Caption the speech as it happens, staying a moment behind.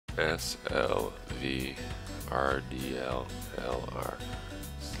SLVRDLLR.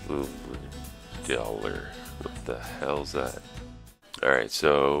 SLVRDLLR. What the hell's that? Alright,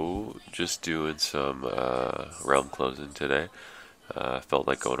 so just doing some realm closing today. Felt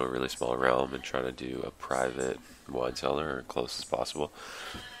like going to a really small realm and trying to do a private wine cellar as close as possible.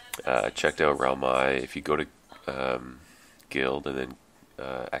 Checked out Realm I. If you go to guild and then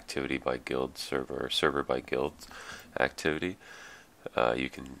activity by guild server, or server by guild activity, you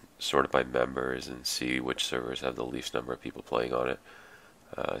can sort it by members and see which servers have the least number of people playing on it.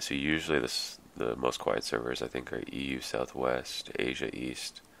 So usually the most quiet servers I think are EU Southwest, Asia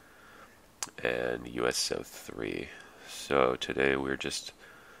East, and US South 3. So today we're just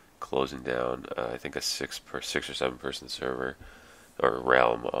closing down I think a 6 or 7 person server or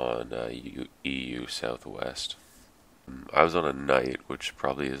realm on EU Southwest. I was on a knight, which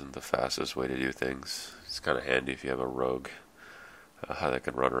probably isn't the fastest way to do things. It's kind of handy if you have a rogue that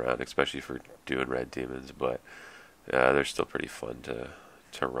can run around, especially for doing red demons, but they're still pretty fun to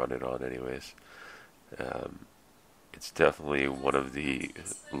run it on anyways. It's definitely one of the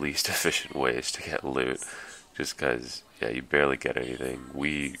least efficient ways to get loot, just because you barely get anything.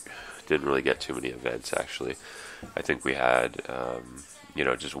 We didn't really get too many events actually. I think we had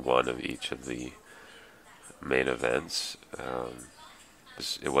just one of each of the main events.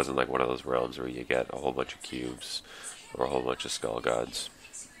 It wasn't like one of those realms where you get a whole bunch of cubes or a whole bunch of skull gods.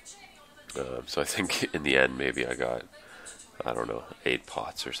 So I think in the end maybe I got, I don't know, 8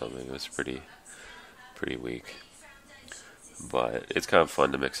 pots or something. It was pretty weak, but it's kind of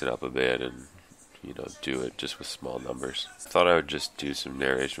fun to mix it up a bit and do it just with small numbers. I thought I would just do some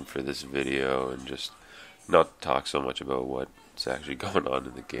narration for this video and just not talk so much about what's actually going on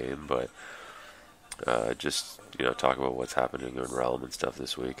in the game, but just talk about what's happening in Realm and stuff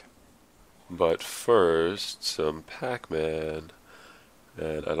this week. But first, some Pac-Man.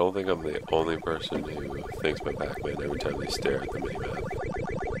 And I don't think I'm the only person who thinks about Pac-Man every time they stare at the minimap.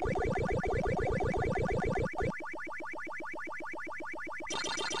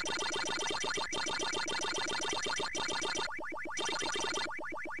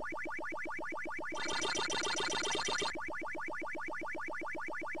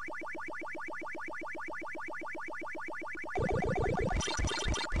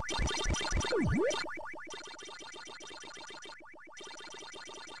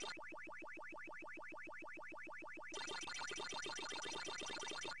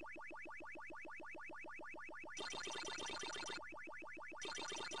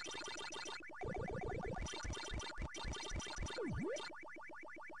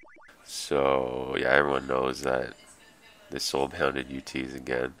 So, everyone knows that they soul-bounded UTs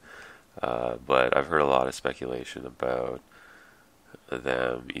again, but I've heard a lot of speculation about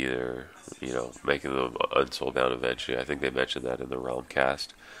them either, making them unsoul-bound eventually. I think they mentioned that in the Realm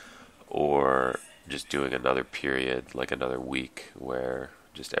cast, or just doing another period, like another week, where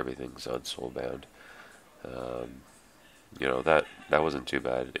just everything's unsoul-bound. That wasn't too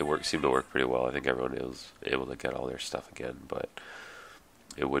bad. It seemed to work pretty well. I think everyone was able to get all their stuff again, but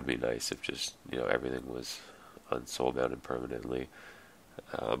it would be nice if just everything was unsoul-bound and permanently.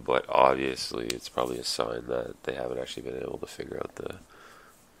 But obviously, it's probably a sign that they haven't actually been able to figure out the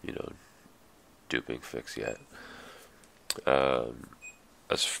duping fix yet.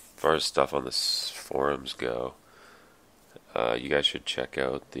 As far as stuff on the forums go, you guys should check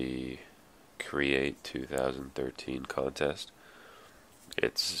out the Create 2013 contest.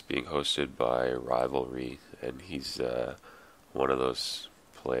 It's being hosted by Rivalry, and he's one of those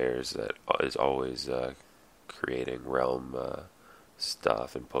players that is always creating Realm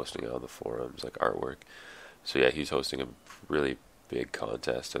stuff and posting it on the forums, like artwork. So he's hosting a really big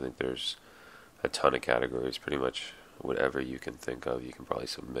contest. I think there's a ton of categories. Pretty much whatever you can think of, you can probably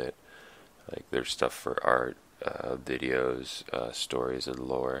submit. Like there's stuff for art, videos, stories and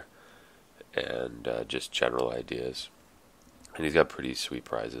lore, and just general ideas. And he's got pretty sweet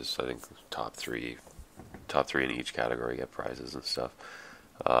prizes. I think top three in each category get prizes and stuff.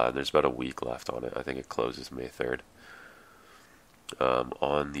 There's about a week left on it. I think it closes May 3rd.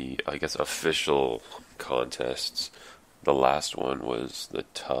 On the, official contests, the last one was the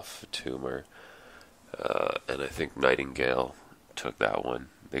Tough Tumor, and I think Nightingale took that one.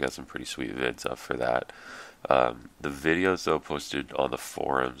 They got some pretty sweet vids up for that. The videos, though, posted on the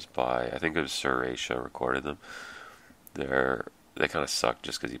forums by, I think it was Sir Aisha recorded them. They kind of suck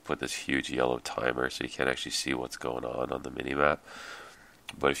just because he put this huge yellow timer, so you can't actually see what's going on the minimap.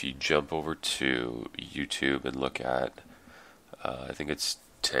 But if you jump over to YouTube and look at, I think it's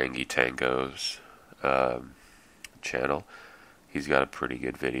Tangy Tango's channel, he's got a pretty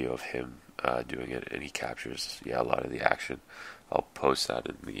good video of him doing it, and he captures a lot of the action. I'll post that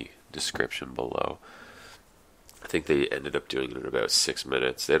in the description below. I think they ended up doing it in about 6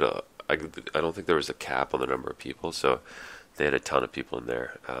 minutes. I don't think there was a cap on the number of people, so they had a ton of people in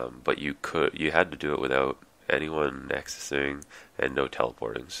there. But you had to do it without anyone accessing and no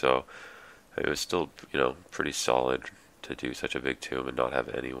teleporting. So it was still, pretty solid to do such a big tomb and not have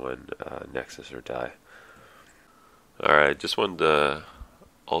anyone nexus or die. Alright, just wanted to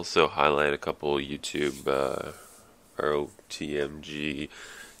also highlight a couple YouTube RotMG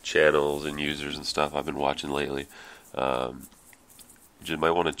channels and users and stuff I've been watching lately. You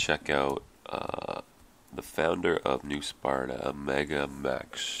might want to check out the founder of New Sparta, Mega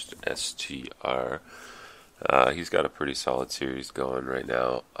Max STR. He's got a pretty solid series going right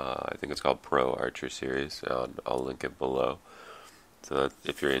now. I think it's called Pro Archer Series. I'll link it below. So that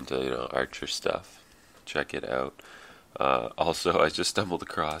if you're into archer stuff, check it out. Also, I just stumbled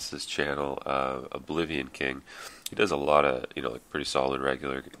across his channel, Oblivion King. He does a lot of like pretty solid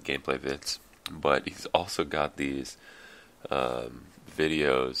regular gameplay vids, but he's also got these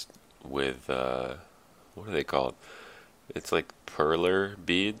videos with what are they called? It's like perler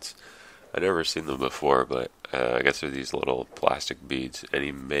beads. I've never seen them before, but I guess they're these little plastic beads, and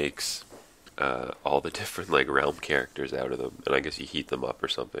he makes all the different like realm characters out of them, and I guess you heat them up or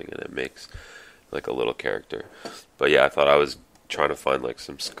something, and it makes like a little character. But yeah, I thought I was trying to find like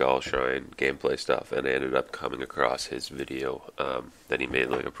some Skull Shrine gameplay stuff, and I ended up coming across his video that he made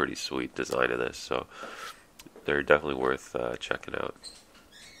like a pretty sweet design of this, so they're definitely worth checking out.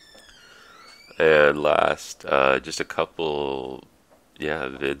 And last, just a couple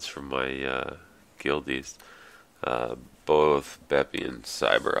vids from my guildies. Both Beppy and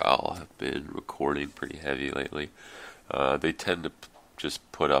Cyber Owl have been recording pretty heavy lately. They tend to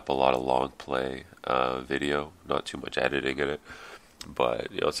just put up a lot of long play video, not too much editing in it, but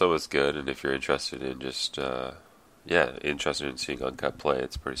some of it's good. And if you're interested in just interested in seeing uncut play,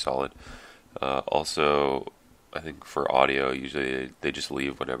 it's pretty solid. Also, I think for audio, usually they just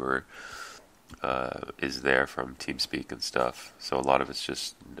leave whatever is there from TeamSpeak and stuff. So a lot of it's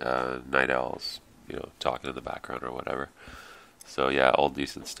just night owls, talking in the background or whatever. So yeah, all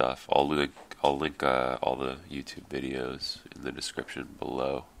decent stuff. I'll link all the YouTube videos in the description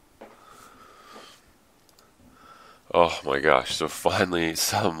below. Oh my gosh, so finally,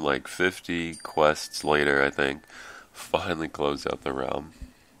 some like 50 quests later, I think, finally closed out the realm.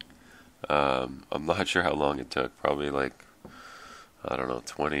 I'm not sure how long it took, probably like, I don't know,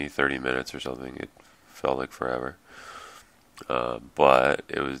 20, 30 minutes or something. It felt like forever. But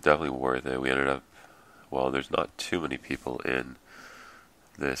it was definitely worth it. We ended up, there's not too many people in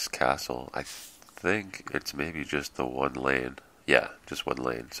this castle. I think it's maybe just the one lane. Yeah, just one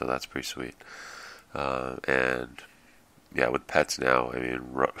lane, so that's pretty sweet. And yeah, with pets now, I mean,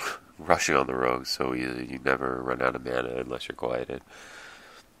 rushing on the rogues so easy. You never run out of mana unless you're quieted.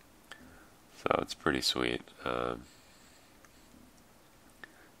 So it's pretty sweet.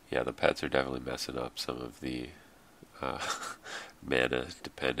 Yeah, the pets are definitely messing up some of the mana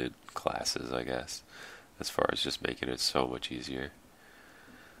dependent classes, I guess, as far as just making it so much easier.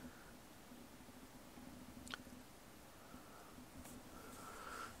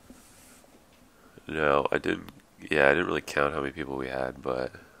 No, I didn't. Yeah, I didn't really count how many people we had,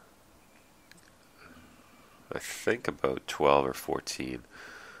 but I think about 12 or 14.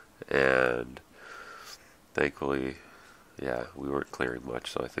 And thankfully, yeah, we weren't clearing much,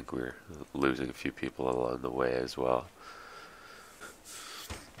 so I think we were losing a few people along the way as well.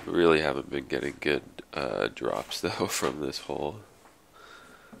 We really haven't been getting good drops though from this whole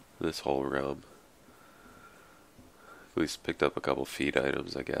realm. At least picked up a couple feed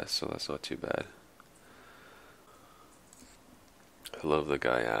items, I guess, so that's not too bad. I love the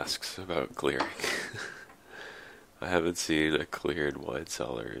guy asks about clearing. I haven't seen a cleared wine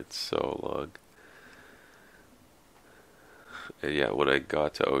cellar in so long. And yeah, when I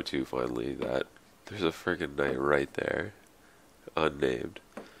got to O2 finally, there's a friggin' knight right there, unnamed,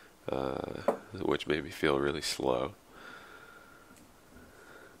 which made me feel really slow.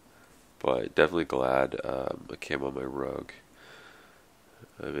 But definitely glad I came on my rogue.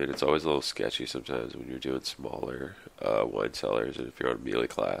 I mean, it's always a little sketchy sometimes when you're doing smaller wine cellars, and if you're on melee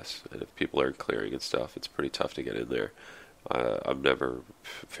class, and if people aren't clearing and stuff, it's pretty tough to get in there. I'm never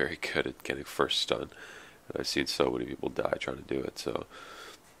very good at getting first stun, and I've seen so many people die trying to do it, so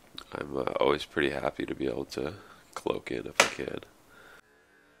I'm always pretty happy to be able to cloak in if I can.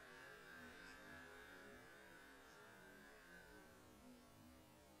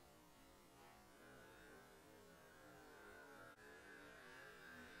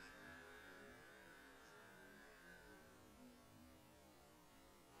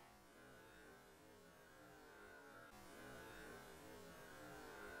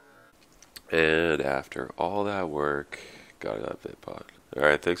 And after all that work, got that Bitbot.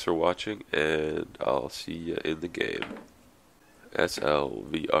 Alright, thanks for watching, and I'll see you in the game.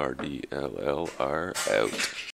 SLVRDLLR out.